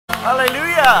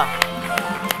Hallelujah.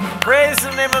 Praise the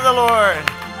name of the Lord.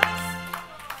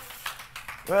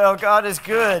 Well, God is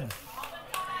good.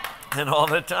 And all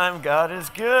the time, God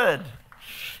is good.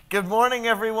 Good morning,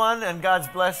 everyone, and God's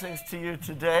blessings to you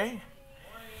today.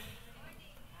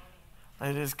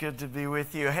 It is good to be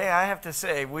with you. Hey, I have to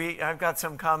say, I've got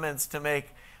some comments to make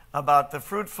about the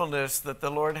fruitfulness that the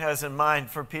Lord has in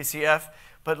mind for PCF,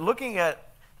 but looking at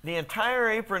the entire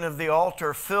apron of the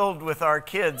altar filled with our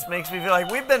kids makes me feel like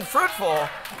we've been fruitful.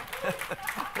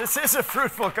 This is a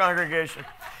fruitful congregation.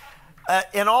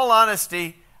 In all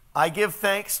honesty, I give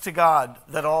thanks to God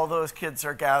that all those kids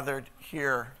are gathered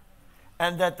here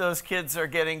and that those kids are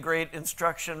getting great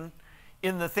instruction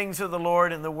in the things of the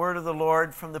Lord, in the word of the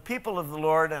Lord, from the people of the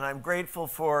Lord, and I'm grateful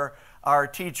for our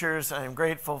teachers. I'm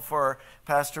grateful for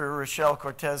Pastor Rochelle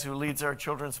Cortez, who leads our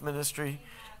children's ministry.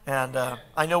 And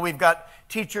I know we've got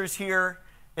teachers here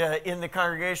in the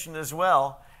congregation as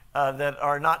well that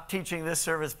are not teaching this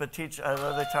service, but teach at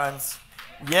other times.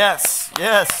 Yes,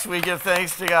 we give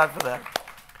thanks to God for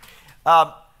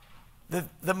that.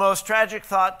 The most tragic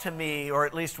thought to me, or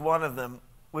at least one of them,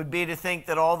 would be to think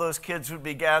that all those kids would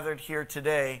be gathered here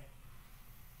today,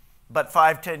 but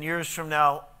 5-10 years from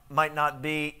now might not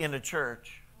be in a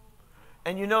church.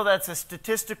 And you know that's a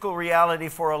statistical reality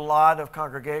for a lot of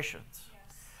congregations.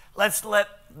 Let's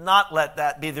not let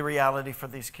that be the reality for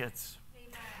these kids.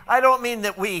 Amen. I don't mean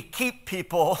that we keep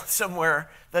people somewhere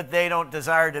that they don't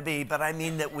desire to be, but I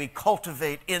mean that we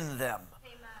cultivate in them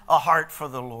a heart for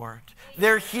the Lord.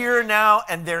 They're here now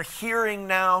and they're hearing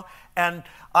now, and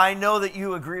I know that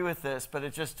you agree with this, but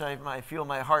I feel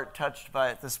my heart touched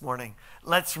by it this morning.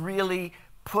 Let's really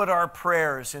put our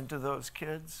prayers into those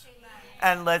kids. Amen.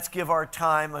 And let's give our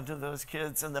time unto those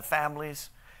kids and the families,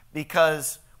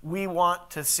 because we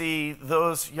want to see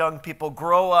those young people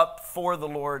grow up for the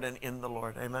Lord and in the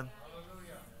Lord. Amen.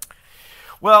 Hallelujah.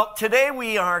 Well, today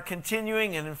we are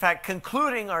continuing and in fact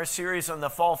concluding our series on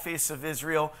the fall feasts of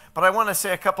Israel. But I want to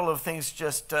say a couple of things,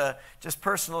 just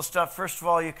personal stuff. First of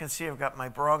all, you can see I've got my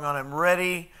barong on. I'm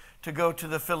ready to go to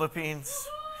the Philippines.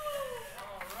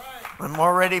 I'm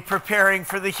already preparing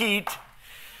for the heat.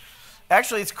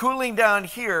 Actually, it's cooling down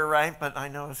here, right? But I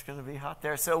know it's going to be hot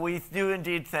there. So we do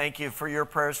indeed thank you for your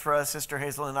prayers for us, Sister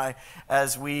Hazel and I,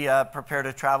 as we prepare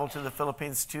to travel to the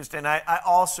Philippines Tuesday night. I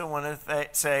also want to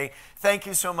say thank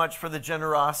you so much for the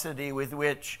generosity with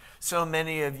which so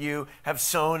many of you have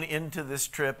sown into this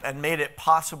trip and made it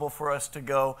possible for us to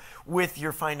go, with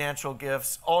your financial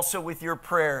gifts, also with your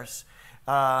prayers.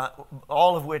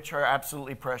 All of which are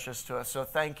absolutely precious to us. So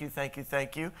thank you.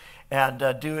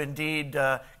 And do indeed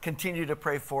continue to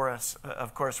pray for us.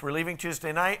 Of course, we're leaving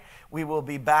Tuesday night. We will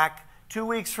be back 2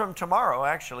 weeks from tomorrow,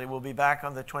 actually. We'll be back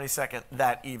on the 22nd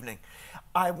that evening.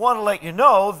 I want to let you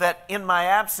know that in my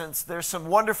absence, there's some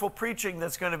wonderful preaching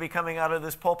that's going to be coming out of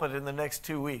this pulpit in the next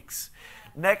 2 weeks.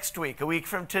 Next week, a week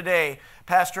from today,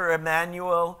 Pastor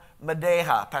Emmanuel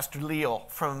Madeja, Pastor Leo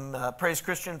from Praise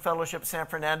Christian Fellowship San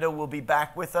Fernando will be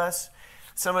back with us.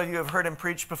 Some of you have heard him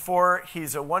preach before.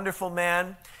 He's a wonderful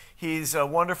man. He's a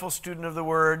wonderful student of the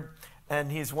Word, and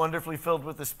he's wonderfully filled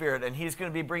with the Spirit. And he's going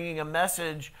to be bringing a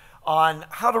message on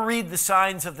how to read the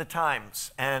signs of the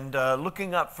times and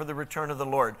looking up for the return of the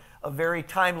Lord. A very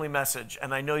timely message,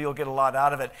 and I know you'll get a lot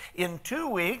out of it. In 2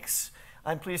 weeks,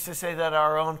 I'm pleased to say that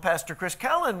our own Pastor Chris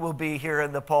Callen will be here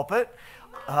in the pulpit.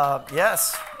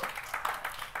 Yes.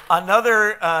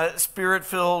 Another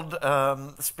spirit-filled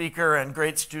speaker and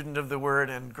great student of the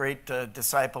Word and great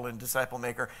disciple and disciple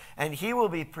maker. And he will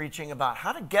be preaching about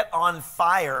how to get on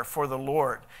fire for the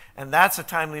Lord. And that's a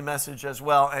timely message as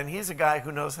well. And he's a guy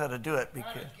who knows how to do it.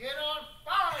 Because... Get on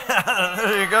fire!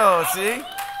 There you go, see?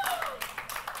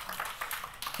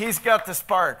 He's got the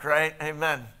spark, right?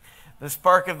 Amen. The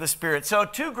spark of the Spirit. So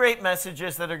 2 great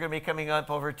messages that are going to be coming up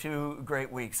over 2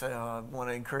 great weeks. I want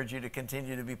to encourage you to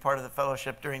continue to be part of the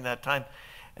fellowship during that time.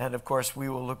 And of course, we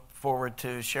will look forward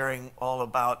to sharing all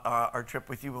about our trip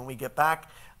with you when we get back.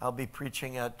 I'll be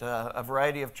preaching at a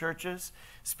variety of churches,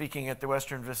 speaking at the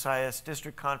Western Visayas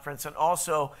District Conference, and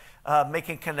also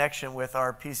making connection with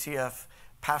our PCF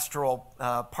pastoral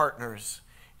partners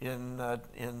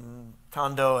in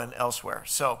Tondo and elsewhere.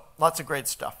 So lots of great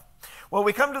stuff. Well,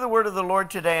 we come to the word of the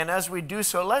Lord today, and as we do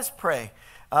so, let's pray.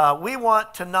 We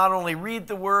want to not only read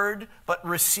the word, but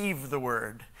receive the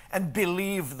word and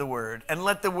believe the word, and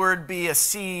let the word be a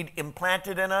seed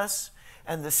implanted in us,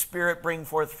 and the Spirit bring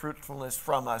forth fruitfulness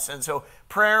from us. And so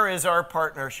prayer is our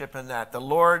partnership in that. The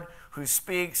Lord who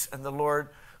speaks and the Lord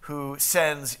who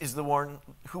sends is the one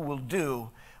who will do,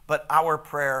 but our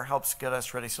prayer helps get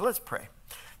us ready. So let's pray.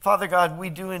 Father God, we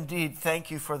do indeed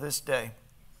thank you for this day.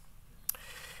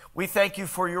 We thank you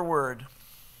for your word.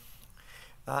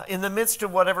 In the midst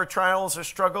of whatever trials or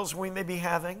struggles we may be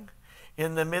having,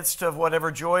 in the midst of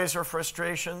whatever joys or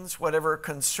frustrations, whatever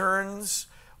concerns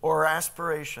or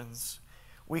aspirations,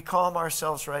 we calm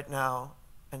ourselves right now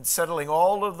and settling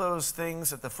all of those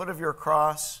things at the foot of your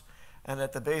cross and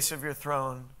at the base of your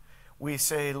throne, we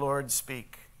say, Lord,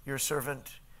 speak. Your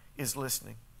servant is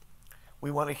listening.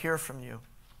 We want to hear from you.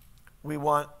 We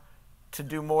want to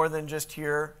do more than just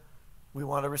hear. We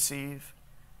want to receive,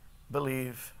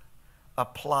 believe,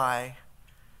 apply,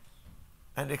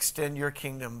 and extend your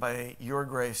kingdom by your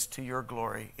grace to your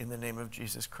glory in the name of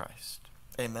Jesus Christ.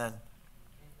 Amen.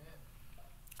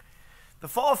 The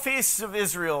fall feasts of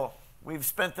Israel, we've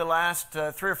spent the last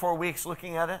 3 or 4 weeks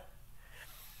looking at it.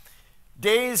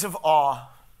 Days of awe.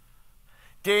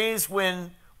 Days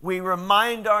when we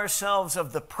remind ourselves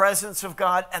of the presence of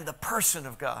God and the person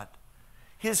of God.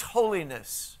 His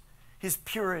holiness, His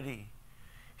purity,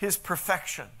 His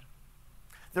perfection.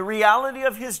 The reality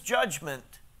of His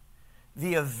judgment,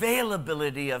 the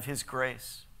availability of His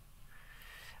grace.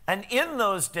 And in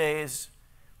those days,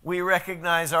 we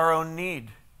recognize our own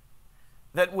need.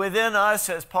 That within us,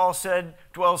 as Paul said,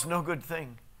 dwells no good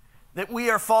thing. That we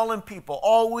are fallen people.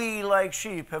 All we, like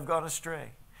sheep, have gone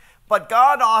astray. But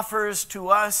God offers to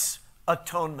us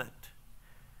atonement.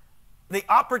 The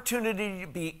opportunity to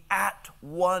be at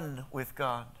one with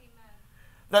God. Amen.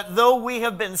 That though we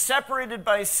have been separated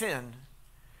by sin,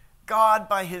 God,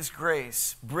 by His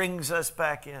grace, brings us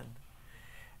back in.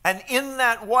 And in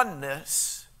that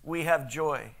oneness, we have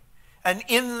joy. And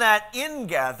in that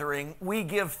ingathering, we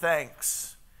give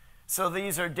thanks. So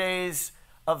these are days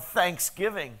of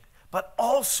thanksgiving, but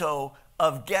also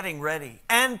of getting ready,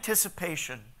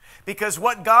 anticipation. Because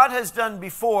what God has done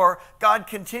before, God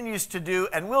continues to do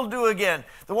and will do again.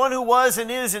 The one who was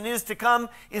and is to come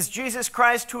is Jesus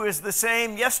Christ, who is the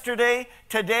same yesterday,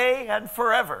 today, and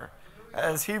forever,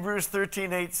 as Hebrews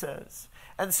 13:8 says.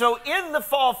 And so in the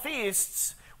fall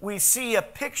feasts, we see a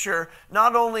picture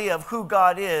not only of who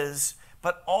God is,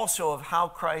 but also of how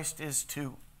Christ is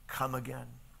to come again.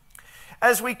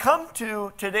 As we come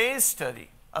to today's study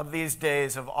of these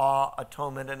days of awe,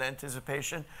 atonement, and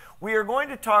anticipation, we are going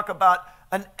to talk about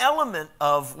an element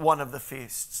of one of the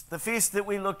feasts, the feast that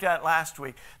we looked at last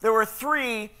week. There were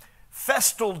 3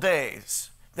 festal days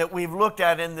that we've looked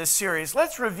at in this series.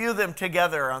 Let's review them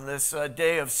together on this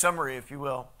day of summary, if you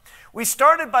will. We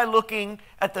started by looking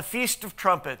at the Feast of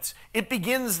Trumpets. It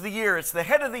begins the year. It's the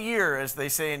head of the year, as they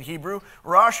say in Hebrew,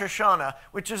 Rosh Hashanah,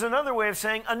 which is another way of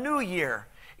saying a new year.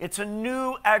 It's a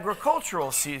new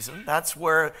agricultural season. That's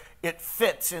where it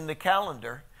fits in the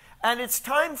calendar. And it's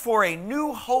time for a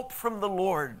new hope from the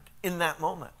Lord in that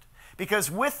moment. Because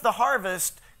with the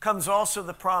harvest comes also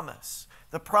the promise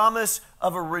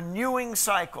of a renewing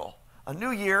cycle, a new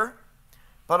year,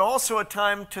 but also a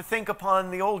time to think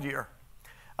upon the old year,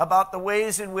 about the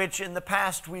ways in which in the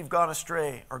past we've gone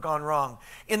astray or gone wrong.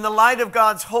 In the light of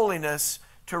God's holiness,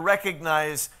 to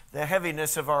recognize the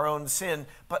heaviness of our own sin,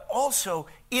 but also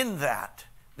in that,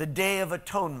 the Day of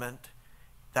Atonement,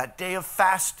 that day of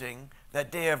fasting,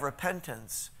 that day of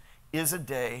repentance, is a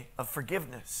day of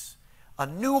forgiveness, a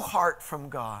new heart from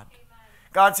God. Amen.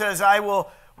 God says, I will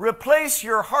replace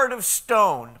your heart of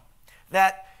stone,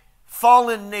 that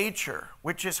fallen nature,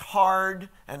 which is hard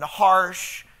and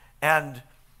harsh and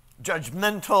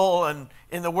judgmental and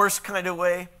in the worst kind of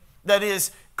way, that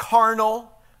is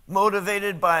carnal,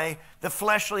 motivated by the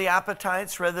fleshly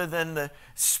appetites rather than the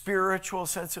spiritual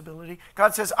sensibility.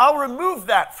 God says, I'll remove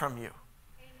that from you.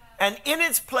 Amen. And in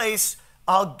its place,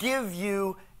 I'll give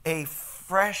you a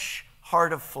fresh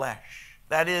heart of flesh.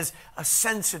 That is a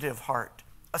sensitive heart,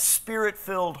 a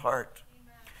spirit-filled heart.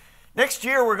 Amen. Next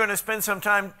year, we're going to spend some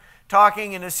time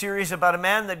talking in a series about a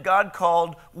man that God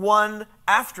called one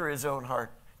after his own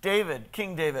heart. David,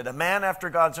 King David, a man after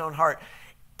God's own heart.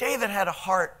 David had a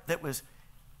heart that was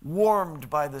warmed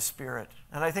by the Spirit.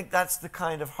 And I think that's the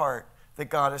kind of heart that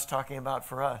God is talking about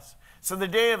for us. So the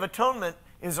Day of Atonement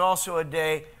is also a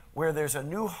day where there's a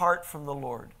new heart from the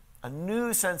Lord, a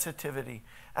new sensitivity.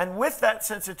 And with that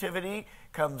sensitivity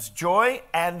comes joy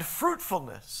and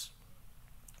fruitfulness.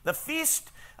 The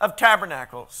Feast of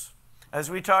Tabernacles, as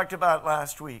we talked about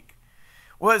last week,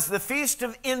 was the Feast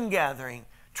of Ingathering,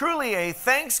 truly a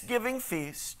Thanksgiving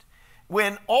feast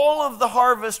when all of the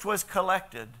harvest was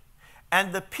collected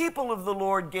and the people of the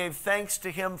Lord gave thanks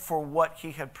to Him for what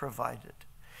He had provided.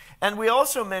 And we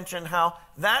also mentioned how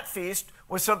that feast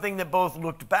was something that both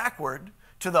looked backward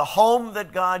to the home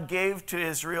that God gave to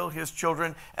Israel, His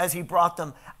children, as He brought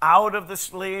them out of the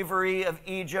slavery of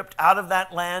Egypt, out of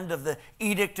that land of the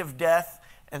edict of death,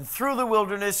 and through the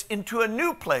wilderness into a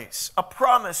new place, a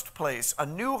promised place, a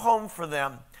new home for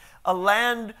them, a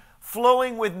land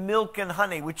flowing with milk and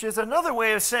honey, which is another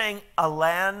way of saying a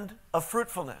land of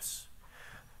fruitfulness.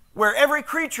 Where every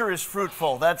creature is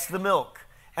fruitful, that's the milk.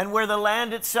 And where the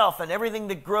land itself and everything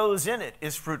that grows in it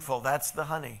is fruitful, that's the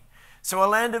honey. So a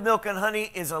land of milk and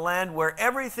honey is a land where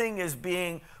everything is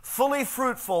being fully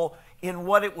fruitful in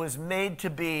what it was made to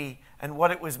be and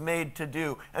what it was made to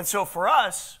do. And so for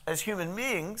us, as human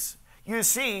beings, you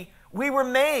see, we were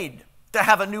made to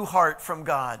have a new heart from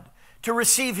God, to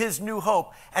receive his new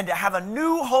hope, and to have a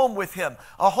new home with him,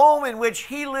 a home in which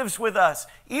he lives with us.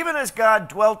 Even as God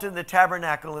dwelt in the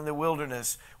tabernacle in the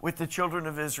wilderness with the children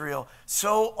of Israel,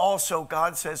 so also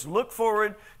God says, look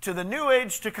forward to the new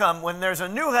age to come when there's a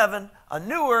new heaven, a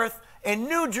new earth, a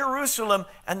new Jerusalem,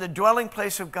 and the dwelling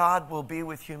place of God will be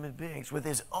with human beings, with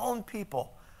his own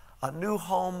people, a new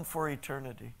home for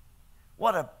eternity.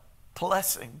 What a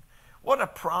blessing. What a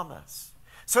promise.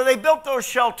 So they built those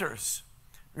shelters.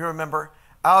 You remember,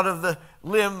 out of the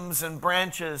limbs and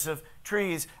branches of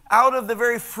trees, out of the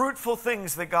very fruitful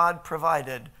things that God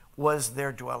provided was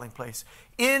their dwelling place.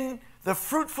 In the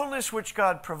fruitfulness which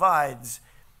God provides,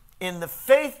 in the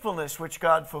faithfulness which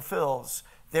God fulfills,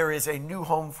 there is a new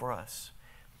home for us.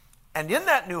 And in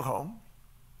that new home,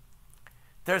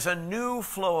 there's a new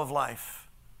flow of life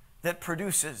that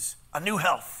produces a new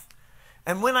health.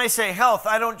 And when I say health,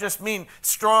 I don't just mean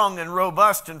strong and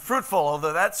robust and fruitful,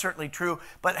 although that's certainly true,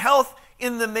 but health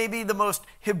in the maybe the most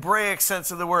Hebraic sense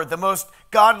of the word, the most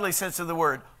godly sense of the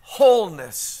word,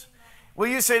 wholeness. Will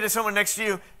you say to someone next to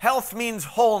you, health means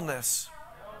wholeness?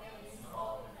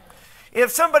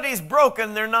 If somebody's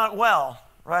broken, they're not well,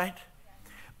 right?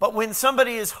 But when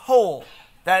somebody is whole,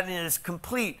 that is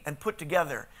complete and put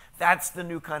together, that's the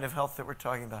new kind of health that we're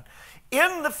talking about.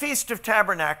 In the Feast of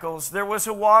Tabernacles, there was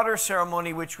a water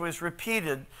ceremony which was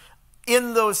repeated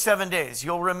in those 7 days.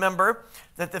 You'll remember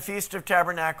that the Feast of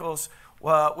Tabernacles,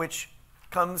 which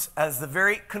comes as the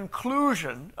very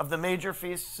conclusion of the major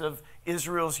feasts of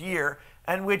Israel's year,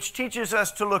 and which teaches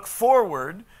us to look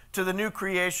forward to the new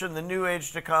creation, the new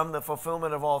age to come, the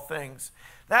fulfillment of all things.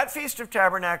 That Feast of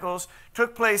Tabernacles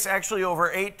took place actually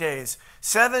over 8 days.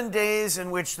 7 days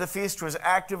in which the feast was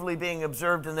actively being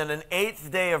observed, and then an 8th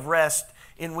day of rest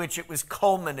in which it was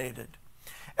culminated.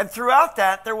 And throughout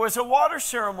that, there was a water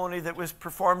ceremony that was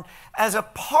performed as a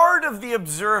part of the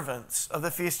observance of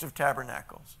the Feast of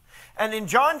Tabernacles. And in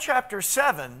John chapter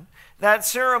 7, that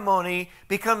ceremony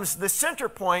becomes the center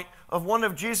point of one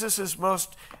of Jesus'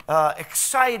 most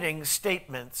exciting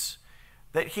statements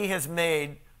that he has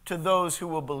made to those who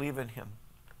will believe in him.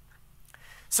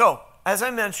 So, as I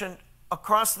mentioned,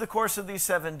 across the course of these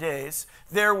 7 days,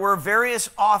 there were various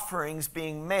offerings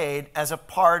being made as a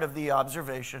part of the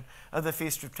observation of the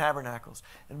Feast of Tabernacles.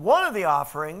 And one of the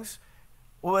offerings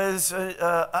was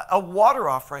a water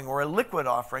offering or a liquid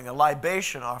offering, a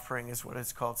libation offering is what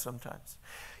it's called sometimes.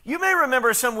 You may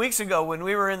remember some weeks ago when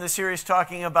we were in the series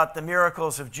talking about the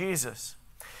miracles of Jesus,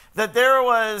 that there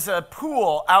was a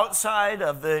pool outside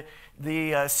of the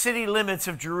city limits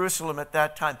of Jerusalem at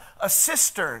that time, a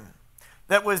cistern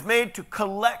that was made to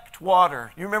collect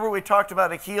water. You remember we talked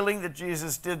about a healing that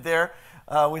Jesus did there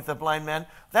with the blind man?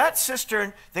 That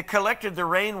cistern that collected the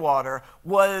rainwater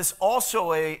was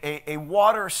also a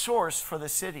water source for the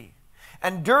city.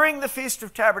 And during the Feast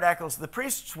of Tabernacles, the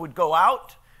priests would go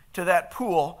out to that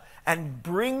pool and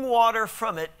bring water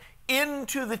from it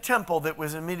into the temple that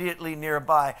was immediately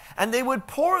nearby. And they would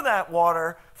pour that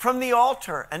water from the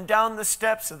altar and down the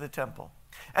steps of the temple.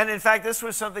 And in fact, this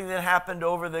was something that happened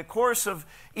over the course of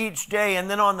each day. And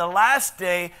then on the last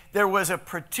day, there was a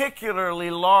particularly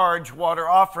large water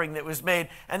offering that was made,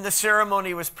 and the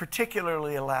ceremony was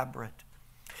particularly elaborate.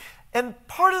 And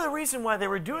part of the reason why they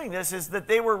were doing this is that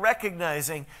they were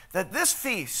recognizing that this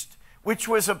feast, which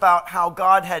was about how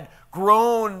God had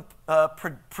grown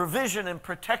provision and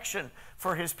protection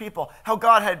for his people, how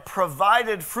God had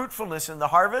provided fruitfulness in the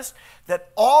harvest, that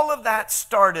all of that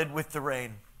started with the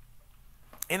rain.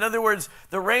 In other words,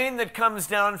 the rain that comes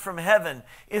down from heaven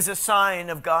is a sign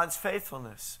of God's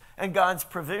faithfulness and God's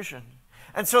provision.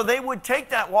 And so they would take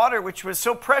that water, which was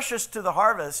so precious to the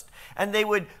harvest, and they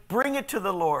would bring it to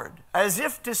the Lord, as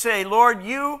if to say, Lord,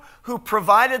 you who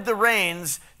provided the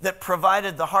rains that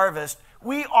provided the harvest,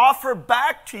 we offer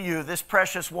back to you this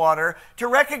precious water to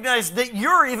recognize that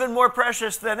you're even more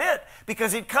precious than it,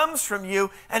 because it comes from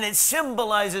you and it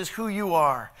symbolizes who you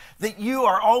are, that you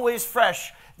are always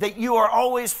fresh, that you are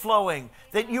always flowing,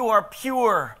 that you are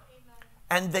pure,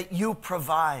 and that you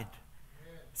provide.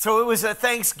 So it was a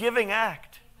thanksgiving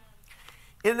act.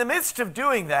 In the midst of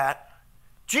doing that,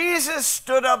 Jesus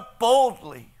stood up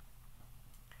boldly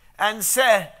and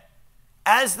said,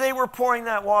 as they were pouring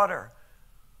that water,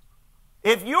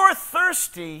 if you're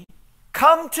thirsty,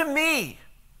 Come to me.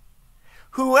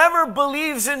 Whoever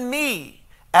believes in me,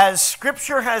 as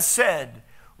Scripture has said,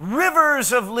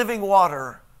 rivers of living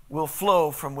water will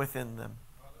flow from within them.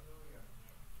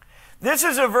 This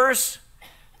is a verse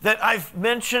that I've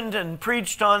mentioned and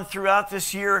preached on throughout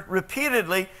this year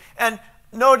repeatedly, and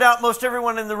no doubt most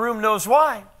everyone in the room knows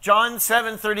why. John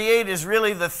 7:38 is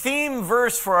really the theme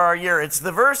verse for our year. It's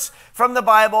the verse from the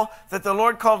Bible that the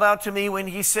Lord called out to me when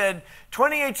he said,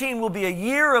 2018 will be a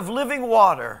year of living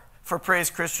water for Praise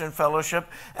Christian Fellowship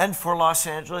and for Los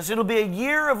Angeles. It'll be a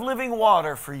year of living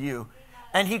water for you.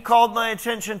 And he called my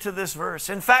attention to this verse.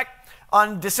 In fact,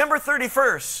 on December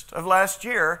 31st of last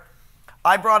year,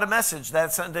 I brought a message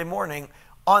that Sunday morning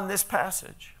on this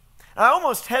passage. I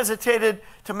almost hesitated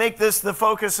to make this the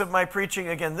focus of my preaching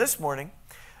again this morning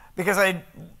because I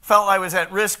felt I was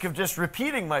at risk of just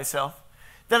repeating myself.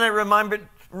 Then I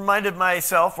reminded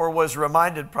myself, or was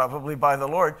reminded probably by the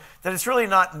Lord, that it's really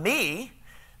not me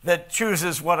that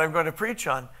chooses what I'm going to preach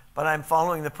on, but I'm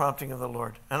following the prompting of the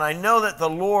Lord. And I know that the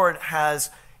Lord has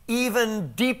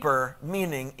even deeper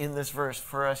meaning in this verse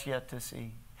for us yet to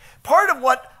see. Part of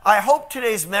what I hope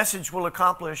today's message will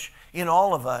accomplish in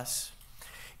all of us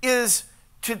is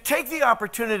to take the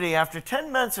opportunity after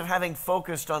 10 months of having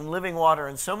focused on living water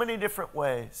in so many different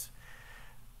ways,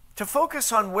 to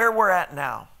focus on where we're at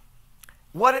now,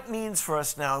 what it means for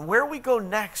us now, and where we go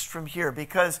next from here,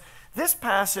 because this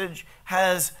passage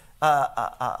has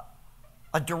a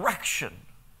direction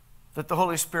that the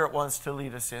Holy Spirit wants to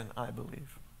lead us in, I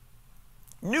believe.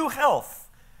 New health,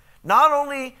 not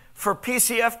only for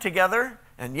PCF together,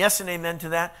 and yes and amen to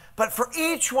that, but for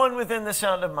each one within the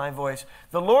sound of my voice.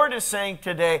 The Lord is saying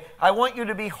today, I want you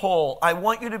to be whole. I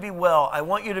want you to be well. I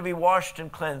want you to be washed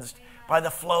and cleansed by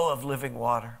the flow of living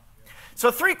water.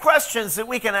 So 3 questions that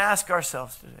we can ask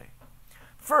ourselves today.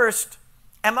 First,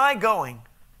 am I going?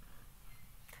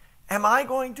 Am I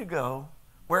going to go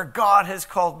where God has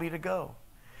called me to go?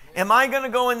 Am I going to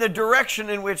go in the direction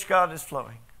in which God is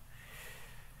flowing?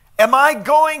 Am I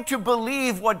going to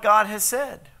believe what God has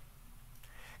said?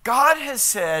 God has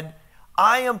said,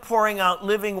 I am pouring out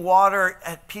living water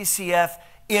at PCF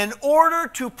in order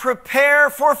to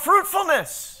prepare for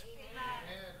fruitfulness.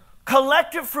 Amen.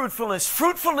 Collective fruitfulness,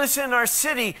 fruitfulness in our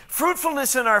city,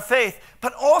 fruitfulness in our faith,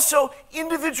 but also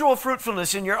individual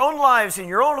fruitfulness in your own lives, in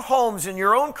your own homes, in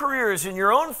your own careers, in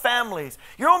your own families,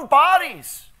 your own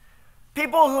bodies.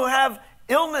 People who have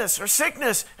illness or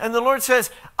sickness, and the Lord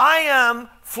says, I am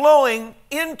flowing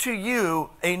into you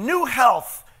a new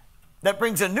health that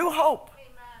brings a new hope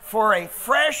for a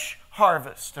fresh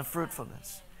harvest of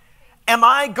fruitfulness. Am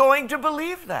I going to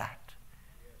believe that?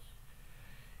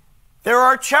 There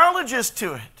are challenges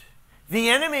to it. The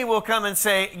enemy will come and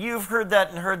say, you've heard that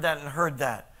and heard that and heard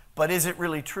that, but is it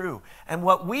really true? And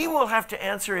what we will have to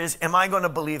answer is, am I going to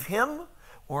believe him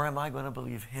or am I going to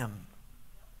believe him?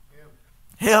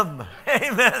 Him.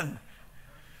 Amen.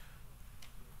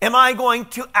 Am I going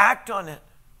to act on it?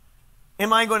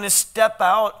 Am I going to step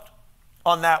out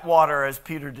on that water as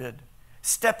Peter did?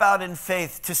 Step out in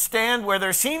faith to stand where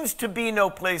there seems to be no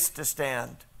place to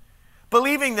stand.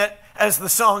 Believing that, as the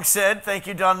song said, thank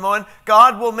you, Don Moen,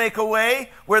 God will make a way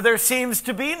where there seems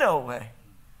to be no way.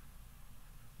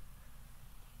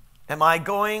 Am I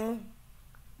going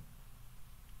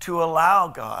to allow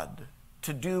God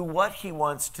to do what he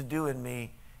wants to do in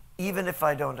me, even if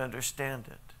I don't understand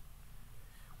it?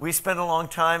 We spent a long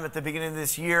time at the beginning of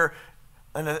this year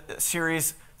in a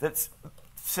series that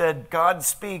said, God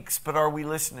speaks, but are we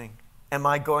listening? Am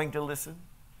I going to listen?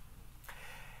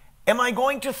 Am I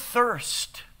going to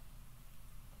thirst?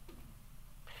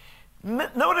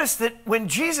 Notice that when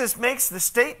Jesus makes the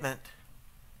statement,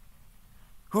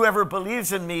 whoever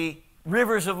believes in me,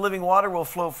 rivers of living water will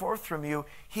flow forth from you,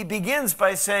 he begins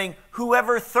by saying,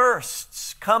 whoever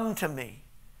thirsts, come to me.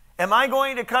 Am I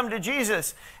going to come to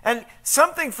Jesus? And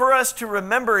something for us to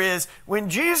remember is, when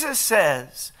Jesus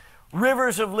says,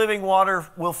 rivers of living water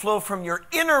will flow from your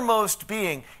innermost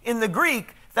being, in the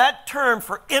Greek, that term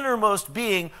for innermost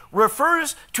being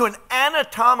refers to an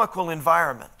anatomical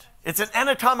environment. It's an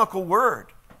anatomical word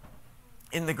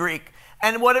in the Greek.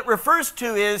 And what it refers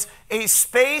to is a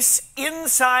space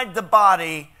inside the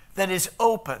body that is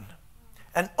open.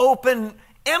 An open,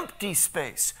 empty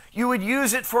space. You would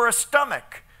use it for a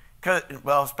stomach.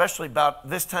 Well, especially about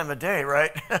this time of day,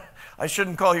 right? I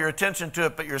shouldn't call your attention to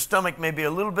it, but your stomach may be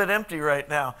a little bit empty right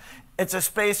now. It's a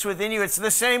space within you. It's the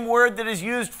same word that is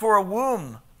used for a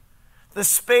womb. The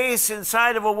space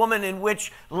inside of a woman in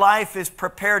which life is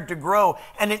prepared to grow.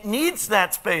 And it needs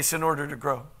that space in order to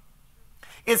grow.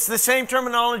 It's the same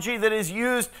terminology that is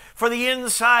used for the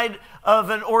inside of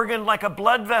an organ like a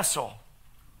blood vessel.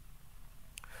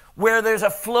 where there's a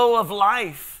flow of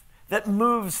life that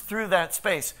moves through that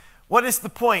space. What is the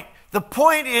point? The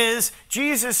point is,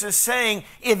 Jesus is saying,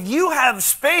 if you have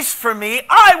space for me,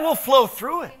 I will flow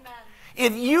through it.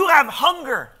 Amen. If you have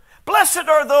hunger, blessed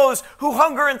are those who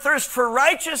hunger and thirst for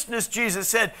righteousness, Jesus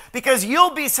said, because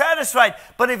you'll be satisfied.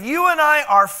 But if you and I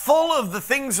are full of the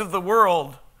things of the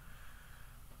world,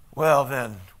 well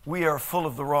then, we are full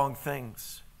of the wrong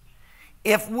things.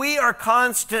 If we are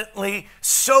constantly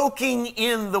soaking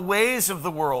in the ways of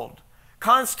the world,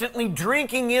 constantly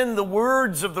drinking in the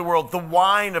words of the world, the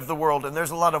wine of the world, and there's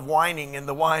a lot of whining in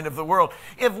the wine of the world.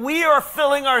 If we are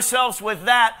filling ourselves with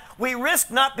that, we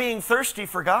risk not being thirsty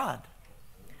for God.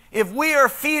 If we are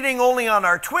feeding only on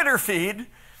our Twitter feed,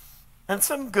 and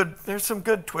there's some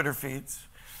good Twitter feeds,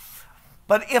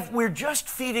 but if we're just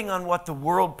feeding on what the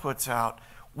world puts out,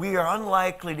 we are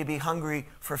unlikely to be hungry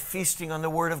for feasting on the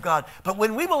Word of God. But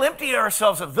when we will empty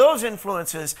ourselves of those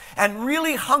influences and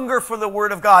really hunger for the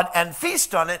Word of God and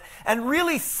feast on it and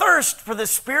really thirst for the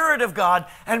Spirit of God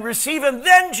and receive Him,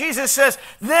 then Jesus says,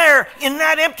 there, in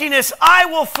that emptiness, I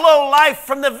will flow life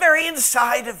from the very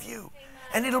inside of you.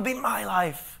 Amen. And it'll be my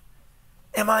life.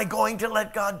 Am I going to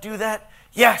let God do that?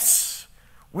 Yes,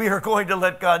 we are going to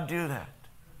let God do that.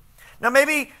 Now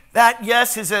maybe that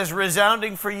yes is as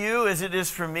resounding for you as it is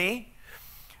for me.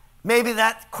 Maybe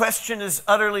that question is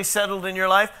utterly settled in your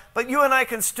life, but you and I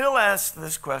can still ask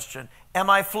this question. Am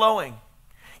I flowing?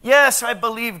 Yes, I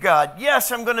believe God.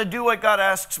 Yes, I'm going to do what God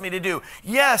asks me to do.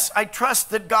 Yes, I trust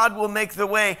that God will make the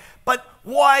way. But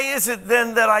why is it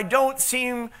then that I don't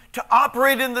seem to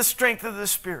operate in the strength of the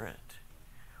Spirit?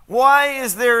 Why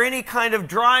is there any kind of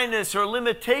dryness or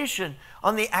limitation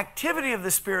on the activity of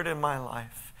the Spirit in my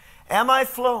life? Am I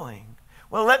flowing?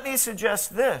 Well, let me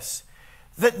suggest this,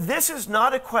 that this is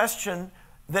not a question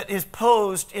that is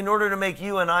posed in order to make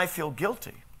you and I feel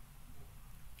guilty.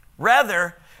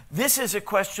 Rather, this is a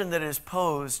question that is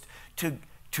posed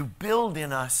to build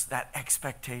in us that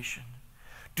expectation.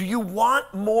 Do you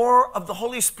want more of the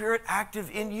Holy Spirit active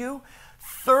in you?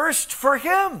 Thirst for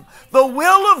Him. The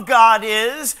will of God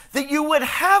is that you would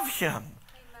have Him. Amen.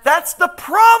 That's the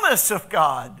promise of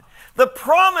God, the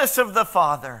promise of the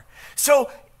Father.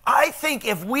 So I think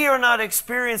if we are not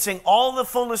experiencing all the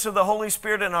fullness of the Holy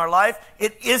Spirit in our life,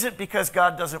 it isn't because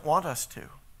God doesn't want us to.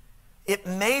 It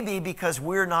may be because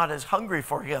we're not as hungry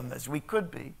for Him as we could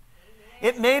be.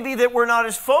 It may be that we're not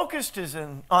as focused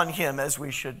on Him as we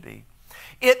should be.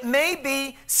 It may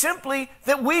be simply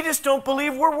that we just don't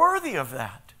believe we're worthy of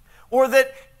that, or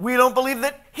that we don't believe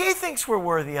that He thinks we're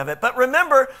worthy of it. But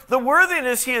remember, the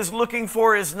worthiness He is looking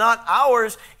for is not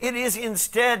ours. It is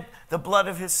instead the blood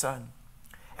of His Son.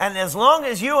 And as long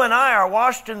as you and I are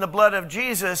washed in the blood of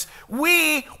Jesus,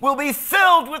 we will be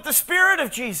filled with the Spirit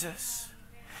of Jesus.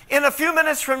 In a few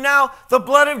minutes from now, the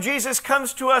blood of Jesus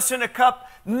comes to us in a cup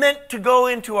meant to go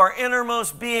into our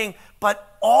innermost being,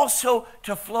 but also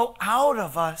to flow out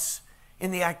of us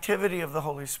in the activity of the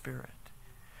Holy Spirit.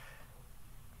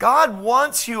 God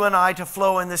wants you and I to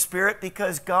flow in the Spirit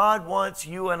because God wants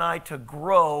you and I to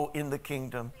grow in the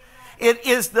kingdom. It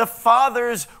is the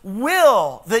Father's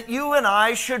will that you and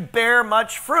I should bear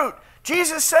much fruit.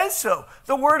 Jesus says so.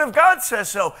 The Word of God says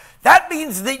so. That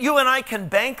means that you and I can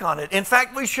bank on it. In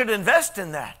fact, we should invest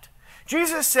in that.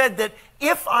 Jesus said that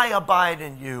if I abide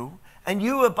in you and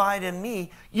you abide in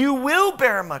me, you will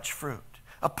bear much fruit.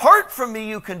 Apart from me,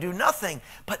 you can do nothing.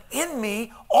 But in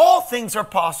me, all things are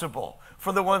possible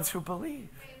for the ones who believe.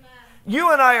 Amen.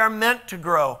 You and I are meant to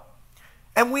grow.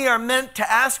 And we are meant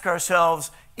to ask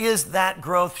ourselves, is that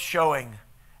growth showing?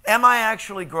 Am I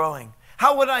actually growing?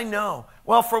 How would I know?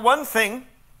 Well, for one thing,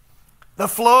 the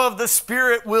flow of the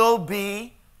Spirit will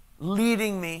be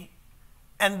leading me,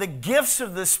 and the gifts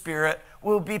of the Spirit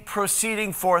will be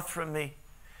proceeding forth from me.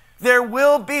 There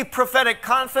will be prophetic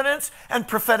confidence and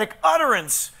prophetic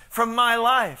utterance from my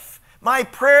life. My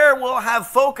prayer will have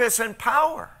focus and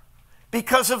power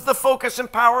because of the focus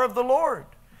and power of the Lord.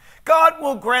 God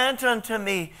will grant unto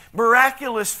me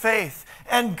miraculous faith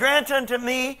and grant unto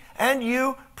me and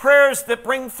you prayers that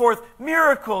bring forth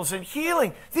miracles and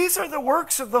healing. These are the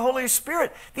works of the Holy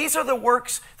Spirit. These are the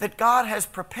works that God has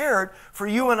prepared for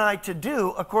you and I to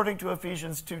do according to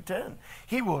Ephesians 2:10.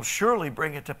 He will surely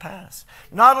bring it to pass.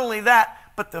 Not only that,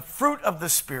 but the fruit of the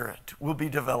Spirit will be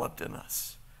developed in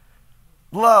us.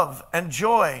 Love and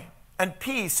joy and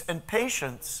peace and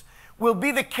patience will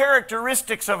be the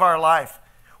characteristics of our life.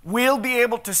 We'll be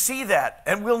able to see that,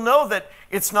 and we'll know that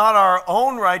it's not our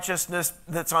own righteousness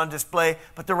that's on display,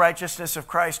 but the righteousness of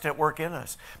Christ at work in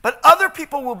us. But other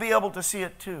people will be able to see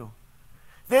it too.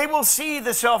 They will see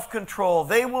the self-control.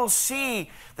 They will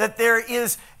see that there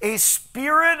is a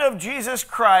Spirit of Jesus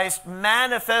Christ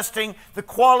manifesting the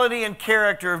quality and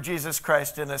character of Jesus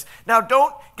Christ in us. Now,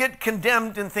 don't get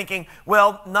condemned in thinking,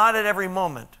 well, not at every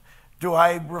moment do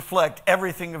I reflect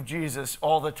everything of Jesus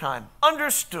all the time.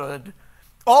 Understood.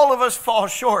 All of us fall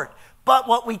short. But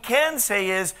what we can say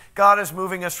is God is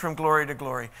moving us from glory to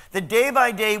glory. That day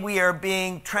by day we are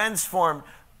being transformed,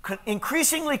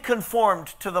 increasingly conformed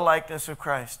to the likeness of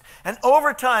Christ. And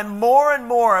over time, more and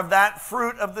more of that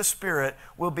fruit of the Spirit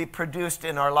will be produced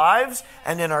in our lives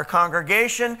and in our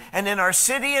congregation and in our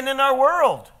city and in our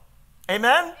world.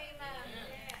 Amen? Amen.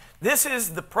 This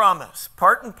is the promise,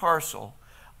 part and parcel,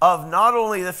 of not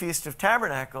only the Feast of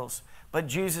Tabernacles, but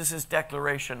Jesus'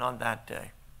 declaration on that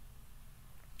day.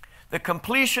 The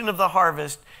completion of the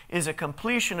harvest is a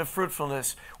completion of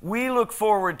fruitfulness. We look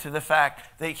forward to the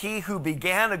fact that he who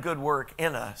began a good work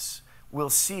in us will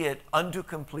see it unto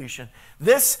completion.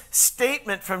 This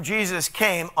statement from Jesus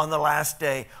came on the last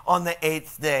day, on the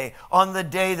 8th day, on the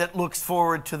day that looks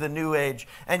forward to the new age.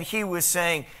 And he was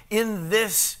saying, in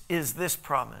this is this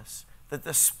promise, that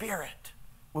the Spirit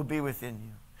will be within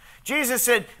you. Jesus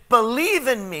said, believe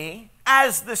in me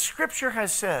as the Scripture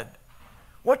has said.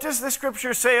 What does the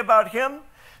Scripture say about him?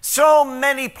 So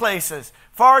many places,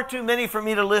 far too many for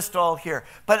me to list all here.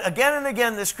 But again and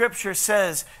again, the Scripture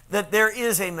says that there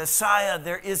is a Messiah,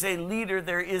 there is a leader,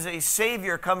 there is a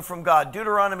Savior come from God.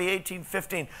 Deuteronomy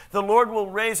 18:15, the Lord will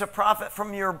raise a prophet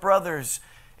from your brothers.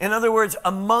 In other words,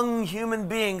 among human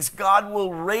beings, God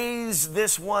will raise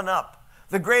this one up,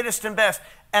 the greatest and best.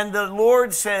 And the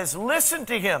Lord says, listen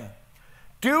to him,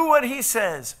 do what he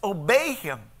says, obey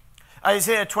him.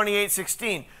 Isaiah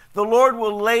 28:16, the Lord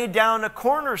will lay down a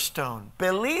cornerstone.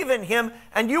 Believe in him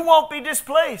and you won't be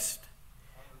displaced.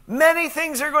 Many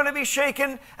things are going to be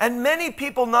shaken, and many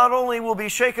people not only will be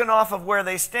shaken off of where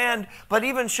they stand, but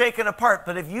even shaken apart.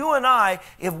 But if you and I,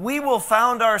 if we will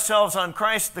found ourselves on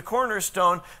Christ the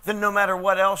cornerstone, then no matter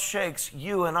what else shakes,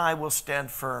 you and I will stand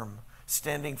firm.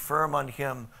 Standing firm on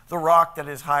him, the rock that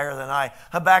is higher than I.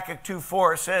 Habakkuk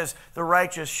 2:4 says, the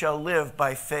righteous shall live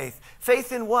by faith.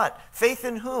 Faith in what? Faith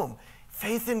in whom?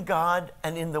 Faith in God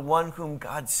and in the one whom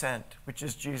God sent, which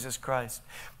is Jesus Christ.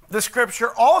 The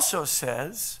Scripture also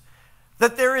says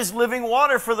that there is living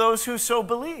water for those who so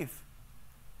believe.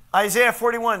 Isaiah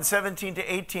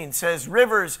 41:17-18 says,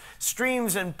 rivers,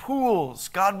 streams, and pools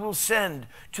God will send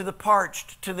to the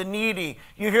parched, to the needy.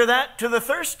 You hear that? To the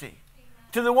thirsty.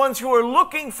 To the ones who are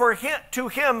looking for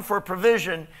him for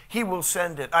provision, he will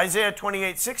send it. Isaiah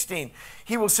 28:16,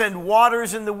 he will send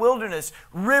waters in the wilderness,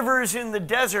 rivers in the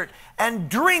desert, and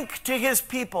drink to his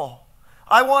people.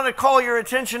 I want to call your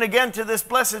attention again to this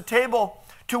blessed table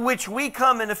to which we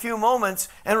come in a few moments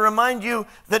and remind you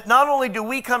that not only do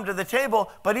we come to the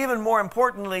table, but even more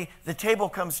importantly, the table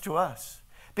comes to us.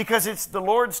 Because it's the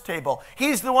Lord's table.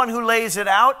 He's the one who lays it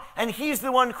out, and he's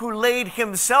the one who laid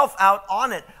himself out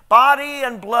on it. Body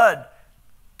and blood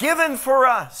given for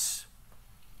us.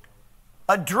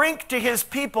 A drink to his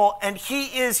people, and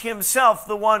he is himself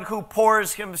the one who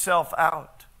pours himself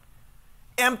out.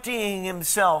 Emptying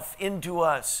himself into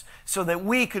us so that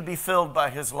we could be filled by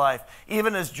his life.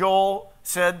 Even as Joel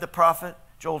said, the prophet,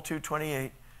 Joel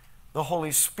 2:28, the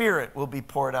Holy Spirit will be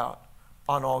poured out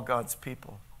on all God's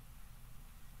people.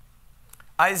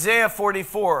 Isaiah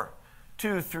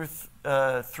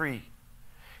 44:2-3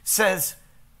 says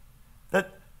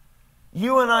that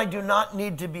you and I do not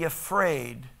need to be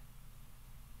afraid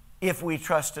if we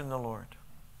trust in the Lord.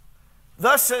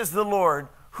 Thus says the Lord,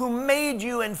 who made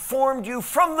you and formed you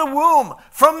from the womb,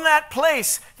 from that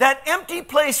place, that empty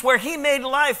place where he made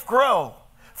life grow,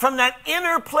 from that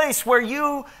inner place where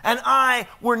you and I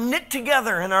were knit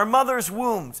together in our mother's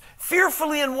wombs,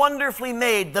 fearfully and wonderfully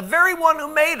made, the very one who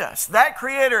made us, that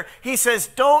Creator. He says,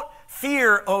 don't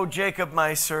fear, O Jacob,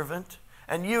 my servant.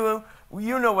 And you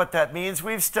know what that means.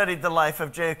 We've studied the life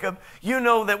of Jacob. You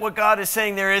know that what God is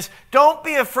saying there is, don't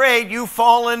be afraid, you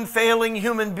fallen, failing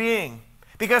human being,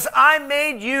 because I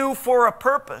made you for a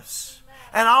purpose,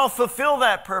 and I'll fulfill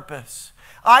that purpose.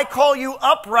 I call you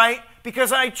upright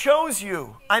because I chose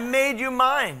you. I made you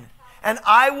mine. And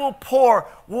I will pour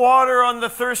water on the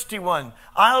thirsty one.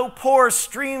 I'll pour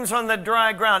streams on the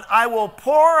dry ground. I will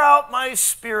pour out my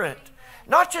Spirit,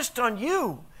 not just on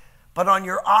you, but on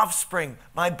your offspring,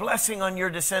 my blessing on your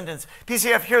descendants.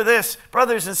 PCF, hear this,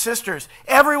 brothers and sisters.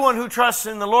 Everyone who trusts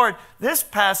in the Lord, this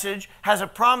passage has a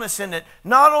promise in it.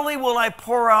 Not only will I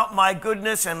pour out my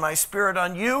goodness and my Spirit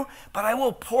on you, but I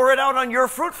will pour it out on your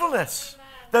fruitfulness.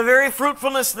 The very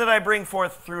fruitfulness that I bring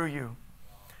forth through you.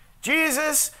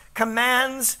 Jesus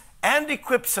commands and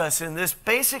equips us in this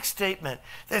basic statement,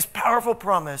 this powerful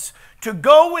promise, to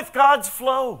go with God's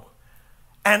flow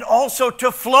and also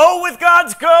to flow with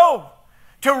God's go.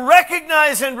 To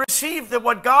recognize and receive that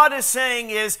what God is saying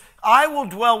is, I will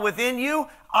dwell within you,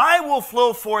 I will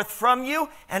flow forth from you,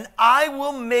 and I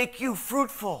will make you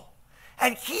fruitful.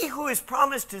 And he who is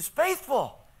promised is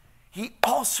faithful. He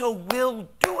also will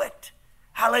do it.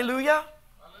 Hallelujah.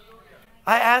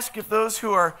 I ask if those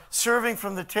who are serving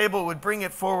from the table would bring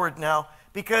it forward now,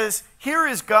 because here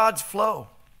is God's flow.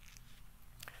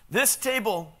 This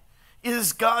table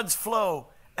is God's flow,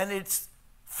 and it's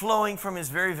flowing from his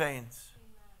very veins,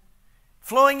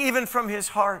 flowing even from his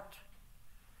heart.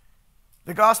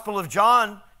 The Gospel of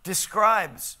John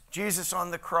describes Jesus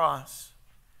on the cross,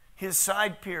 his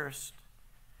side pierced,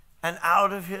 and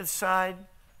out of his side,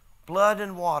 blood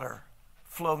and water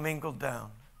flow mingled down.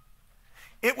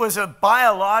 It was a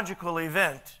biological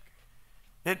event.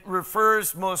 It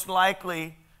refers most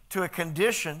likely to a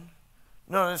condition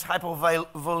known as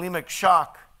hypovolemic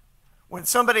shock, when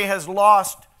somebody has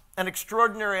lost an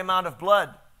extraordinary amount of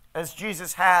blood, as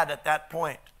Jesus had at that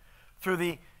point, through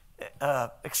the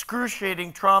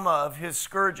excruciating trauma of his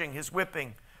scourging, his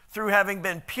whipping, through having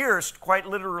been pierced quite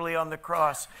literally on the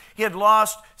cross. He had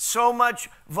lost so much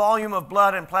volume of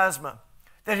blood and plasma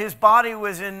that his body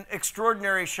was in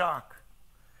extraordinary shock.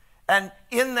 And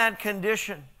in that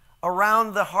condition,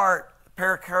 around the heart, the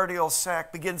pericardial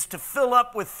sac begins to fill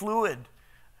up with fluid,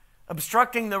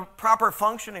 obstructing the proper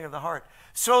functioning of the heart,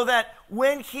 so that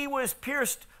when he was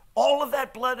pierced, all of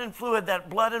that blood and fluid, that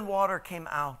blood and water came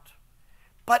out.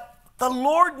 But the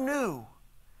Lord knew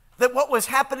that what was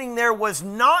happening there was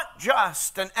not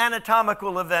just an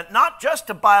anatomical event, not just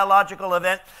a biological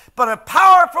event, but a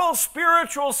powerful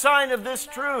spiritual sign of this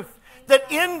truth, that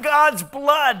in God's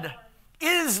blood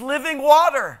is living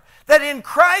water, that in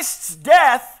Christ's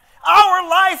death, our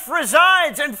life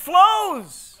resides and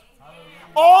flows.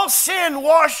 All sin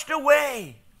washed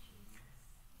away.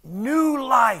 New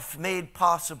life made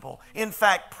possible, in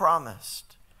fact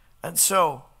promised. And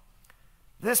so,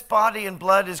 this body and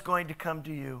blood is going to come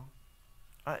to you.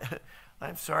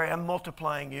 I'm sorry, I'm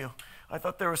multiplying you. I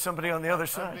thought there was somebody on the other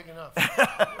side. Big enough.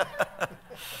 But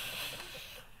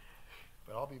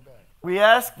I'll be back. We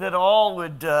ask that all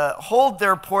would hold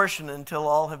their portion until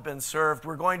all have been served.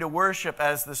 We're going to worship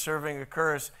as the serving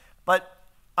occurs. But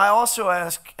I also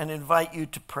ask and invite you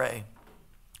to pray.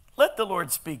 Let the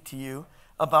Lord speak to you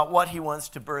about what he wants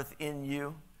to birth in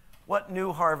you, what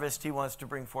new harvest he wants to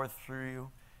bring forth through you,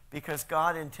 because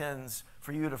God intends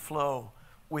for you to flow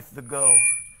with the go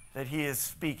that he is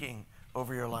speaking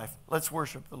over your life. Let's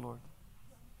worship the Lord.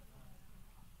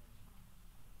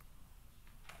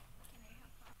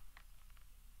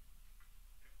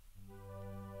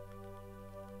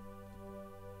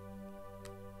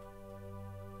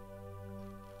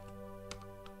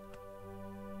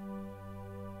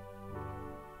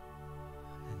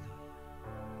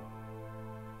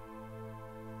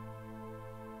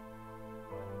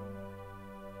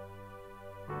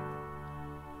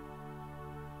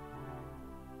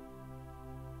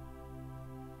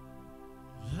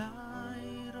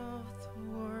 Light of the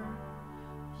world,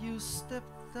 you step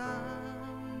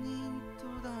down into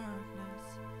darkness.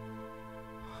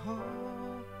 Hope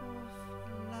of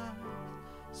life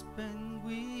spent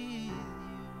with you.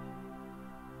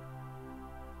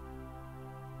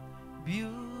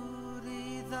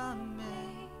 Beauty that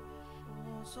made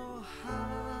you so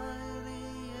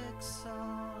highly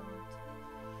exalted.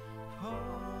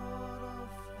 Heart of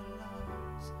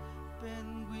life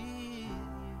spent with you.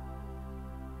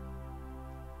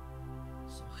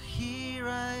 So here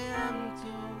I am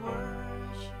to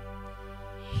worship,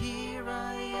 here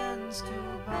I am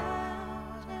to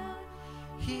bow down,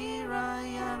 here I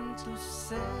am to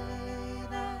say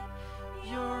that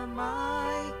you're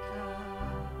my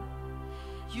God.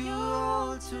 You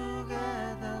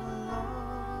altogether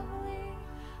lovely,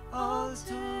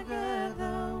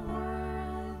 altogether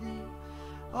worthy,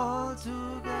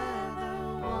 altogether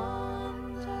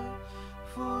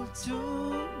wonderful to me.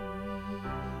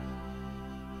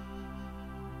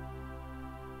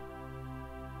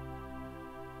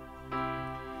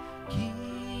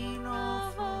 King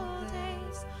of all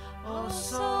days, oh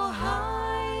so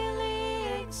highly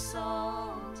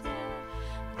exalted,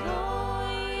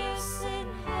 glorious in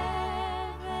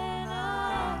heaven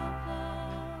above.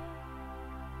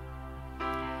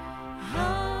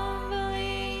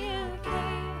 Humbly you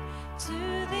came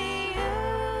to the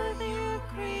earth you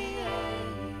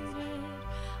created,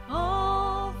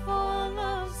 all for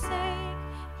love's sake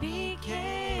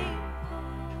became poor.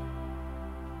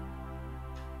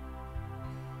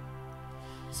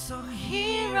 So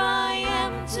here I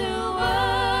am to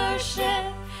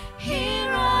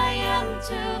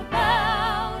to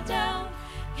bow down.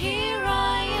 Here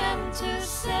I am to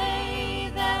say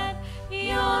that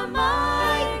you're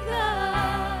my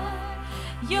God.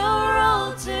 You're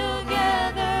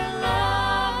altogether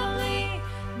lovely,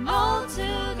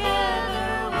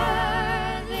 altogether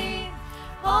worthy,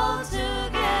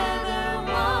 altogether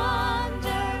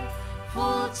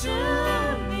wonderful to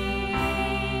me.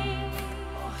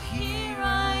 Oh, here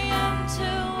I am to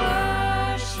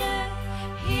worship,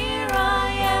 here I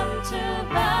am to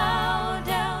bow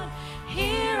down,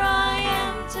 here I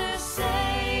am to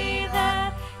say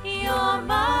that you're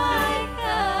my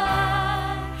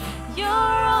God. You're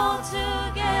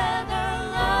altogether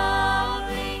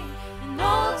lovely and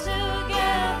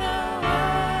altogether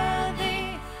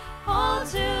worthy,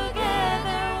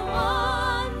 altogether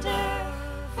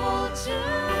wonderful to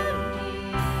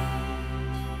me.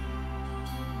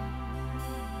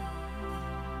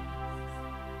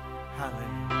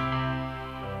 Hallelujah.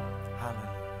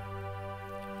 Hallelujah.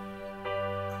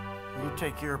 Will you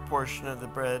take your portion of the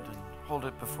bread and hold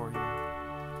it before you?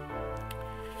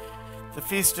 The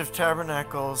Feast of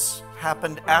Tabernacles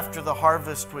happened after the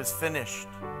harvest was finished.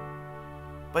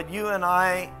 But you and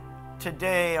I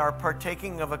today are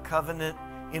partaking of a covenant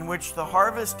in which the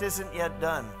harvest isn't yet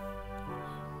done.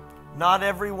 Not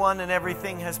everyone and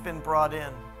everything has been brought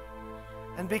in.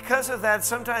 And because of that,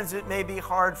 sometimes it may be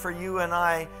hard for you and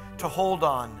I to hold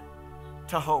on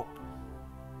to hope.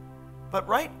 But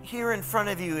right here in front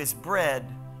of you is bread.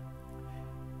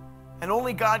 And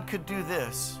only God could do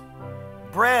this.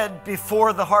 Bread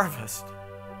before the harvest.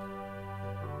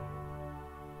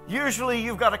 Usually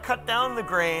you've got to cut down the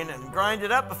grain and grind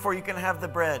it up before you can have the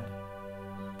bread.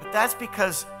 But that's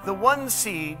because the one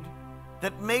seed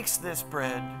that makes this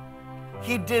bread,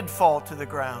 he did fall to the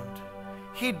ground.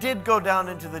 He did go down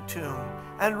into the tomb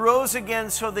and rose again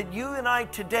so that you and I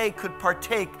today could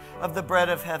partake of the bread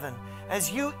of heaven.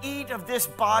 As you eat of this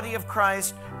body of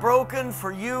Christ, broken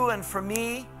for you and for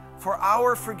me, for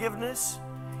our forgiveness,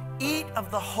 eat of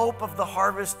the hope of the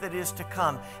harvest that is to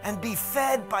come and be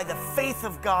fed by the faith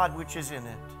of God which is in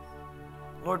it.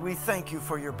 Lord, we thank you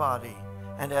for your body,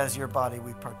 and as your body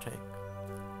we partake.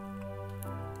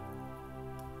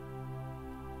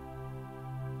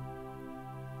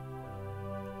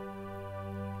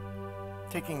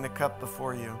 Taking the cup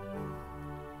before you.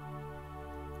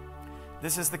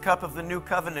 This is the cup of the new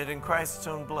covenant in Christ's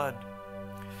own blood.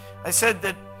 I said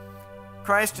that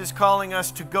Christ is calling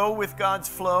us to go with God's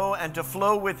flow and to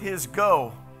flow with his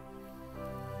go.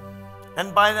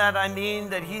 And by that I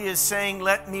mean that he is saying,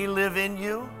 let me live in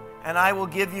you, and I will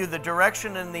give you the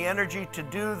direction and the energy to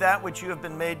do that which you have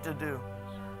been made to do.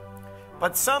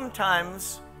 But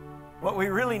sometimes what we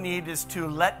really need is to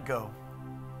let go.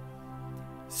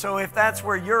 So if that's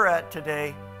where you're at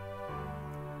today,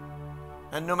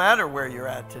 and no matter where you're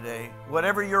at today,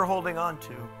 whatever you're holding on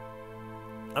to,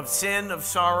 of sin, of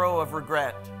sorrow, of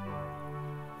regret,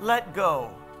 let go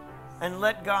and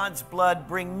let God's blood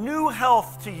bring new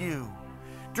health to you.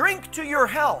 Drink to your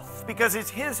health, because it's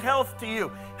his health to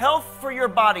you. Health for your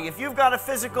body. If you've got a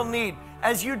physical need,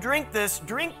 as you drink this,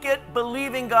 drink it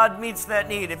believing God meets that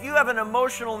need. If you have an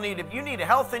emotional need, if you need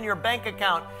health in your bank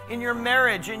account, in your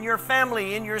marriage, in your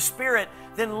family, in your spirit,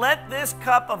 then let this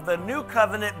cup of the new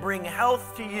covenant bring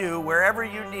health to you wherever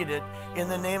you need it, in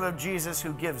the name of Jesus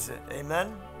who gives it.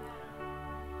 Amen?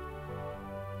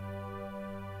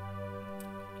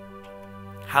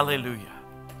 Hallelujah.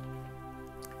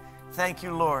 Thank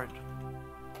you, Lord.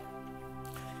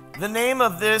 The name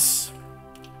of this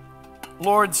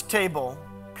Lord's table,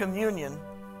 communion,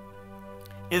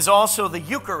 is also the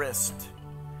Eucharist.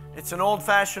 It's an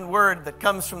old-fashioned word that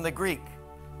comes from the Greek,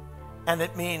 and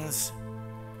it means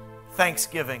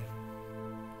thanksgiving.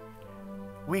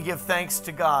 We give thanks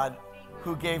to God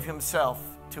who gave himself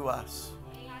to us.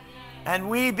 And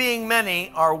we, being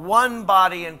many, are one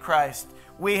body in Christ.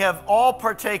 We have all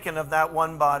partaken of that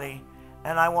one body.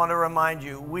 And I want to remind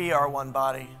you, we are one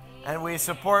body. And we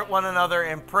support one another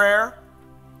in prayer,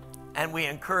 and we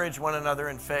encourage one another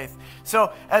in faith.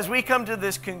 So as we come to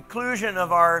this conclusion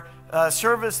of our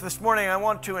service this morning, I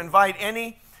want to invite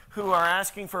any who are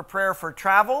asking for prayer for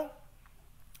travel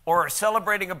or are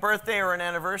celebrating a birthday or an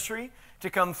anniversary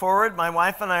to come forward. My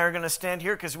wife and I are going to stand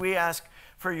here because we ask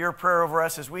for your prayer over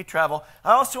us as we travel.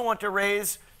 I also want to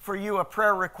raise for you a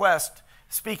prayer request,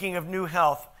 speaking of new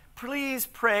health. Please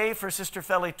pray for Sister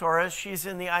Feli Torres. She's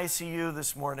in the ICU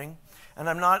this morning, and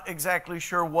I'm not exactly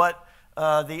sure what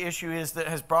the issue is that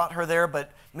has brought her there,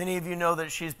 but many of you know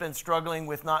that she's been struggling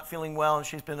with not feeling well, and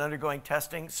she's been undergoing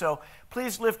testing. So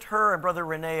please lift her and Brother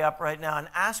Renee up right now and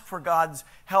ask for God's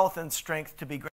health and strength to be granted.